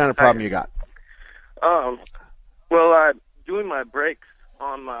 What kind of problem you got? Well, doing my brakes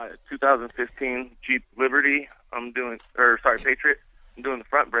on my 2015 Jeep Liberty. Patriot. I'm doing the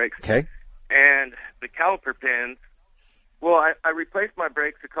front brakes. Okay. And the caliper pins. Well, I replaced my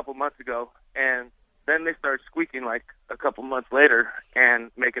brakes a couple months ago, and then they started squeaking like a couple months later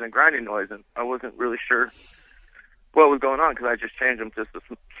and making a grinding noise, and I wasn't really sure what was going on because I just changed them to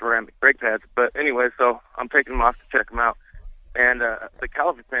some ceramic brake pads. But anyway, so I'm taking them off to check them out, and the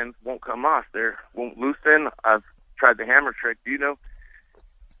caliper pins won't come off. They won't loosen. I've tried the hammer trick. Do you know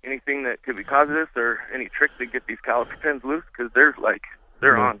anything that could be causing this, or any trick to get these caliper pins loose? Because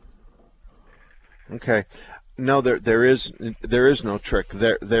they're on. Okay. No, there is no trick.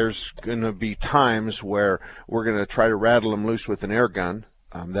 There's going to be times where we're going to try to rattle them loose with an air gun.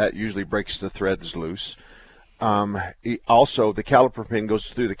 That usually breaks the threads loose. Also, the caliper pin goes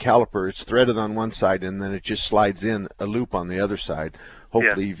through the caliper. It's threaded on one side, and then it just slides in a loop on the other side.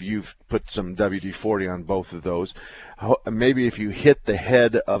 Hopefully you've put some WD-40 on both of those. Maybe if you hit the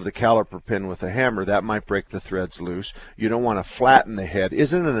head of the caliper pin with a hammer, that might break the threads loose. You don't want to flatten the head.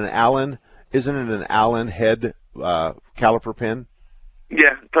 Isn't it an Allen head caliper pin?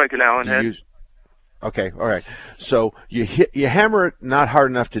 Yeah, it's like an Allen head. Okay, all right. So you hammer it not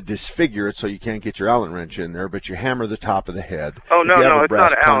hard enough to disfigure it, so you can't get your Allen wrench in there, but you hammer the top of the head. Oh no, it's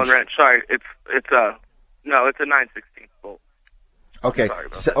not an Allen wrench. Sorry, it's a 9/16 bolt.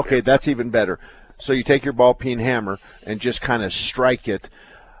 Okay, that's even better. So you take your ball peen hammer and just kind of strike it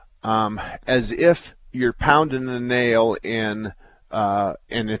as if you're pounding a nail in,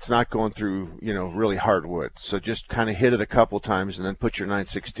 and it's not going through, really hard wood. So just kind of hit it a couple times and then put your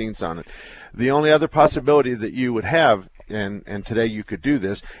 9/16 on it. The only other possibility that you would have, and today you could do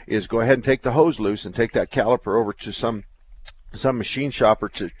this, is go ahead and take the hose loose and take that caliper over to some machine shop or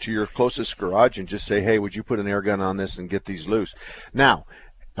to your closest garage and just say, hey, would you put an air gun on this and get these loose? Now,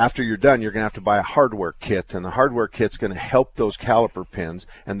 after you're done, you're going to have to buy a hardware kit, and the hardware kit's going to help those caliper pins.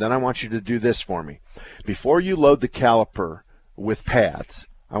 And then I want you to do this for me. Before you load the caliper with pads,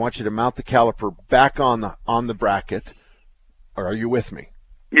 I want you to mount the caliper back on the bracket. Or are you with me?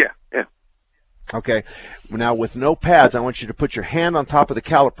 Yeah. Okay. Now with no pads, I want you to put your hand on top of the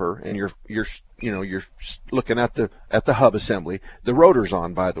caliper, and you're looking at the hub assembly. The rotor's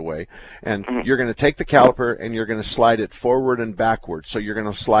on, by the way, and you're going to take the caliper and you're going to slide it forward and backward. So you're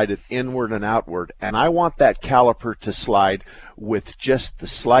going to slide it inward and outward, and I want that caliper to slide with just the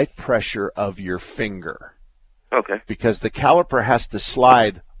slight pressure of your finger. Okay. Because the caliper has to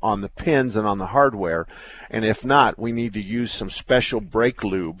slide on the pins and on the hardware, and if not, we need to use some special brake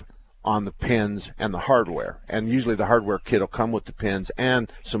lube on the pins and the hardware. And usually the hardware kit will come with the pins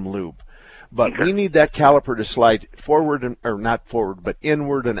and some lube. But we need that caliper to slide forward, or not forward, but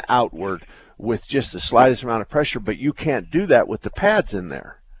inward and outward with just the slightest amount of pressure, but you can't do that with the pads in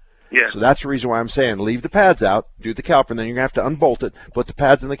there. Yeah. So that's the reason why I'm saying leave the pads out, do the caliper, and then you're going to have to unbolt it, put the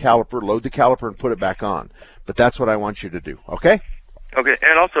pads in the caliper, load the caliper, and put it back on. But that's what I want you to do, okay? Okay,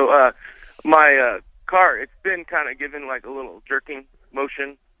 and also my car, it's been kind of given like a little jerking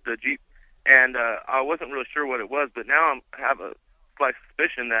motion, the Jeep, and I wasn't really sure what it was, but now I have a slight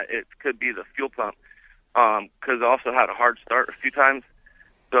suspicion that it could be the fuel pump, because I also had a hard start a few times.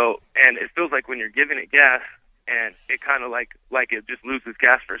 So, and it feels like when you're giving it gas, and it kind of like it just loses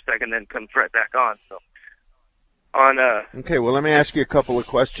gas for a second, then comes right back on. So, Okay, well, let me ask you a couple of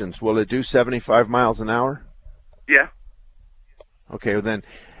questions. Will it do 75 miles an hour? Yeah. Okay, well then,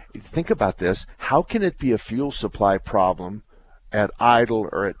 think about this. How can it be a fuel supply problem at idle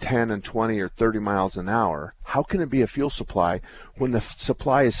or at 10 and 20 or 30 miles an hour? How can it be a fuel supply when the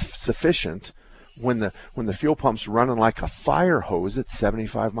supply is sufficient, when the fuel pump's running like a fire hose at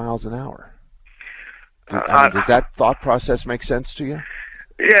 75 miles an hour? Does that thought process make sense to you?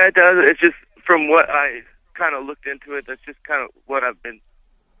 Yeah, it does. It's just from what I kind of looked into it, that's just kind of what I've been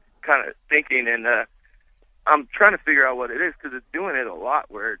kind of thinking, and I'm trying to figure out what it is, because it's doing it a lot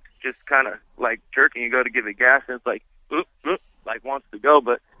where it's just kind of like jerking. You go to give it gas, and it's like, oop, oop, like wants to go,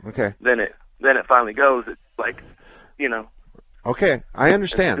 but then it finally goes. It's like, Okay, I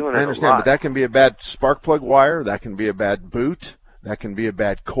understand, but that can be a bad spark plug wire, that can be a bad boot, that can be a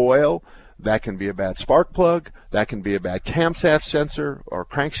bad coil, that can be a bad spark plug, that can be a bad camshaft sensor or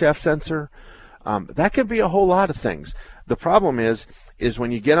crankshaft sensor. That can be a whole lot of things. The problem is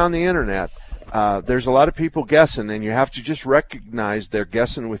when you get on the internet, there's a lot of people guessing, and you have to just recognize they're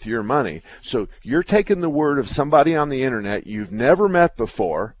guessing with your money. So you're taking the word of somebody on the internet you've never met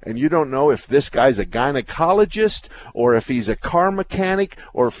before, and you don't know if this guy's a gynecologist or if he's a car mechanic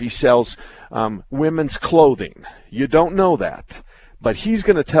or if he sells women's clothing. You don't know that. But he's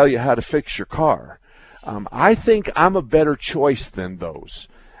going to tell you how to fix your car. I think I'm a better choice than those.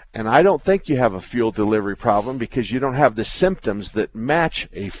 And I don't think you have a fuel delivery problem because you don't have the symptoms that match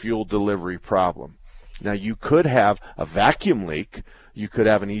a fuel delivery problem. Now, you could have a vacuum leak. You could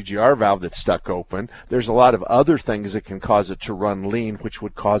have an EGR valve that's stuck open. There's a lot of other things that can cause it to run lean, which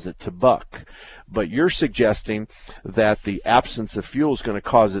would cause it to buck. But you're suggesting that the absence of fuel is going to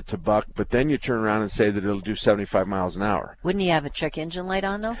cause it to buck, but then you turn around and say that it'll do 75 miles an hour. Wouldn't he have a check engine light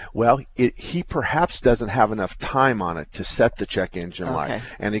on, though? Well, he perhaps doesn't have enough time on it to set the check engine light.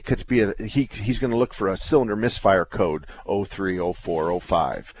 And it could be he's going to look for a cylinder misfire code 03, 04,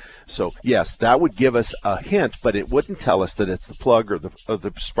 05. So, yes, that would give us a hint, but it wouldn't tell us that it's the plug or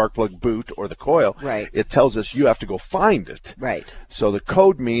the spark plug boot or the coil. Right. It tells us you have to go find it. Right. So the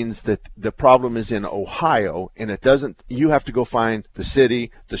code means that the problem is in Ohio, and it doesn't. You have to go find the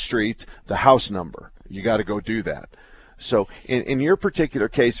city, the street, the house number. You got to go do that. So in your particular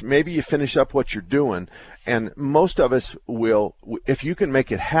case, maybe you finish up what you're doing, and most of us will, if you can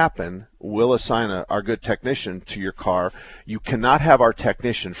make it happen, we'll assign our good technician to your car. You cannot have our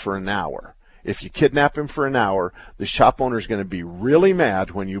technician for an hour. If you kidnap him for an hour, the shop owner is going to be really mad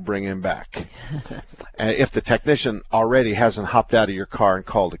when you bring him back. If the technician already hasn't hopped out of your car and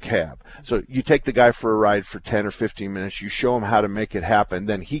called a cab. So you take the guy for a ride for 10 or 15 minutes, you show him how to make it happen,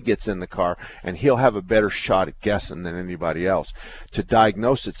 then he gets in the car, and he'll have a better shot at guessing than anybody else. To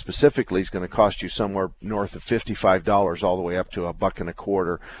diagnose it specifically is going to cost you somewhere north of $55 all the way up to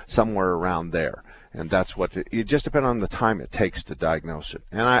 $1.25, somewhere around there. And that's what it just depends on the time it takes to diagnose it.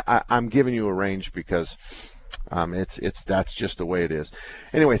 And I'm giving you a range because that's just the way it is.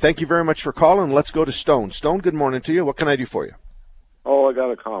 Anyway, thank you very much for calling. Let's go to Stone. Stone, good morning to you. What can I do for you? Oh, I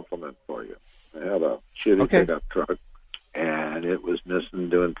got a compliment for you. I had a shitty pickup truck, and it was missing,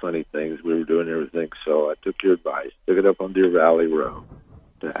 doing funny things. We were doing everything, so I took your advice, took it up on Deer Valley Road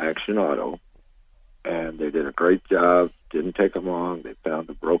to Action Auto, and they did a great job. Didn't take them long. They found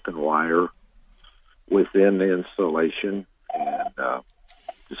a broken wire within the installation, and the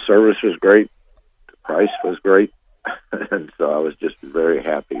service was great, the price was great, and so I was just very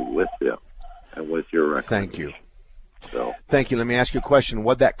happy with them and with your recommendation. Thank you. So, thank you. Let me ask you a question.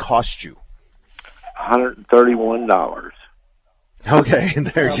 What'd that cost you? $131. Okay,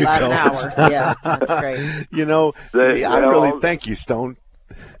 there you go. About an hour. Yeah, that's great. You know, I really thank you, Stone.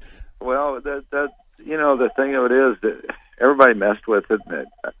 Well, that the thing of it is that everybody messed with it, and it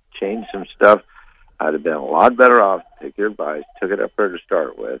changed some stuff. I'd have been a lot better off to take your advice, took it up there to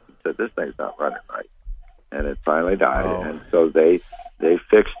start with, and said, this thing's not running right. And it finally died. Oh. And so they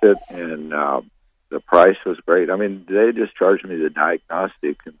fixed it, and the price was great. I mean, they just charged me the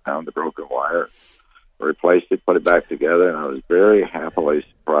diagnostic and found the broken wire, replaced it, put it back together, and I was very happily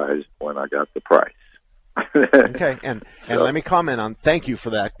surprised when I got the price. Okay, and let me comment on, thank you for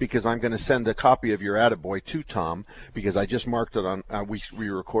that, because I'm going to send a copy of your Attaboy to Tom, because I just marked it on, we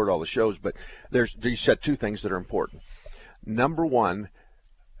record all the shows, but you said two things that are important. Number one,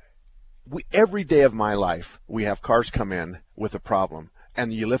 every day of my life, we have cars come in with a problem,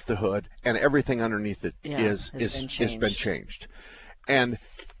 and you lift the hood, and everything underneath it has been changed. And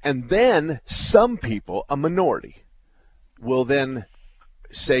then some people, a minority, will then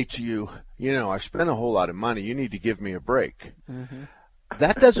say to you, I've spent a whole lot of money. You need to give me a break. Mm-hmm.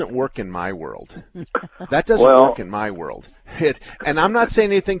 That doesn't work in my world. That doesn't work in my world. And I'm not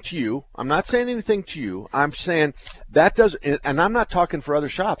saying anything to you. I'm saying that doesn't, and I'm not talking for other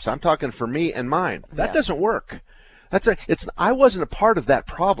shops. I'm talking for me and mine. That doesn't work. I wasn't a part of that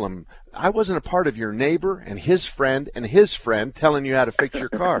problem. I wasn't a part of your neighbor and his friend telling you how to fix your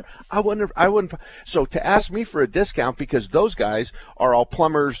car. I wouldn't. So to ask me for a discount because those guys are all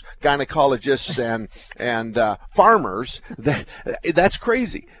plumbers, gynecologists, and farmers, that's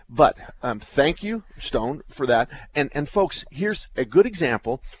crazy. But thank you, Stone, for that. And folks, here's a good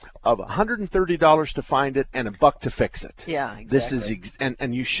example of $130 to find it and $1 to fix it. Yeah, exactly. This is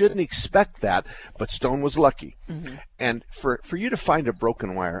and you shouldn't expect that, but Stone was lucky. Mm-hmm. And for you to find a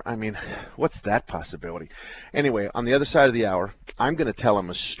broken wire, I mean, what's that possibility? Anyway, on the other side of the hour, I'm going to tell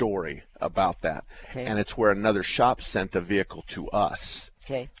him a story about that. Okay. And it's where another shop sent a vehicle to us.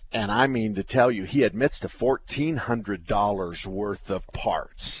 Okay. And I mean to tell you, he admits to $1,400 worth of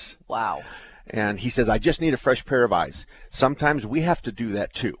parts. Wow. And he says, I just need a fresh pair of eyes. Sometimes we have to do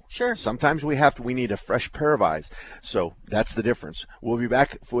that too. Sure. Sometimes we need a fresh pair of eyes. So that's the difference. We'll be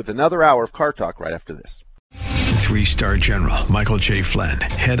back with another hour of Car Talk right after this. 3-star General Michael J. Flynn,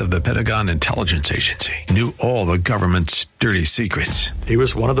 head of the Pentagon Intelligence Agency, knew all the government's dirty secrets. He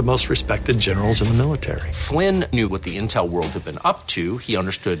was one of the most respected generals in the military. Flynn knew what the intel world had been up to. He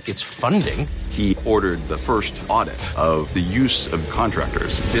understood its funding. He ordered the first audit of the use of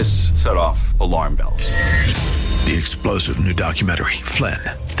contractors. This set off alarm bells. The explosive new documentary, Flynn,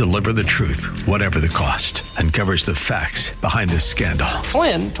 Deliver the Truth, Whatever the Cost, uncovers the facts behind this scandal.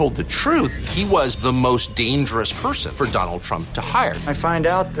 Flynn told the truth. He was the most dangerous person for Donald Trump to hire. I find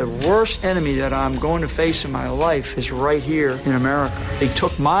out the worst enemy that I'm going to face in my life is right here in America. They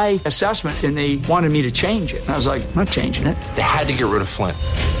took my assessment and they wanted me to change it. And I was like, I'm not changing it. They had to get rid of Flynn.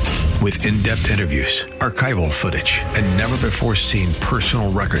 With in-depth interviews, archival footage, and never-before-seen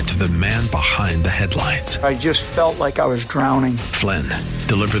personal records of the man behind the headlines. I just felt like I was drowning. Flynn,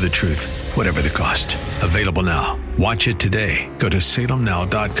 Deliver the Truth, Whatever the Cost. Available now. Watch it today. Go to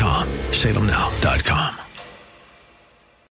salemnow.com. salemnow.com.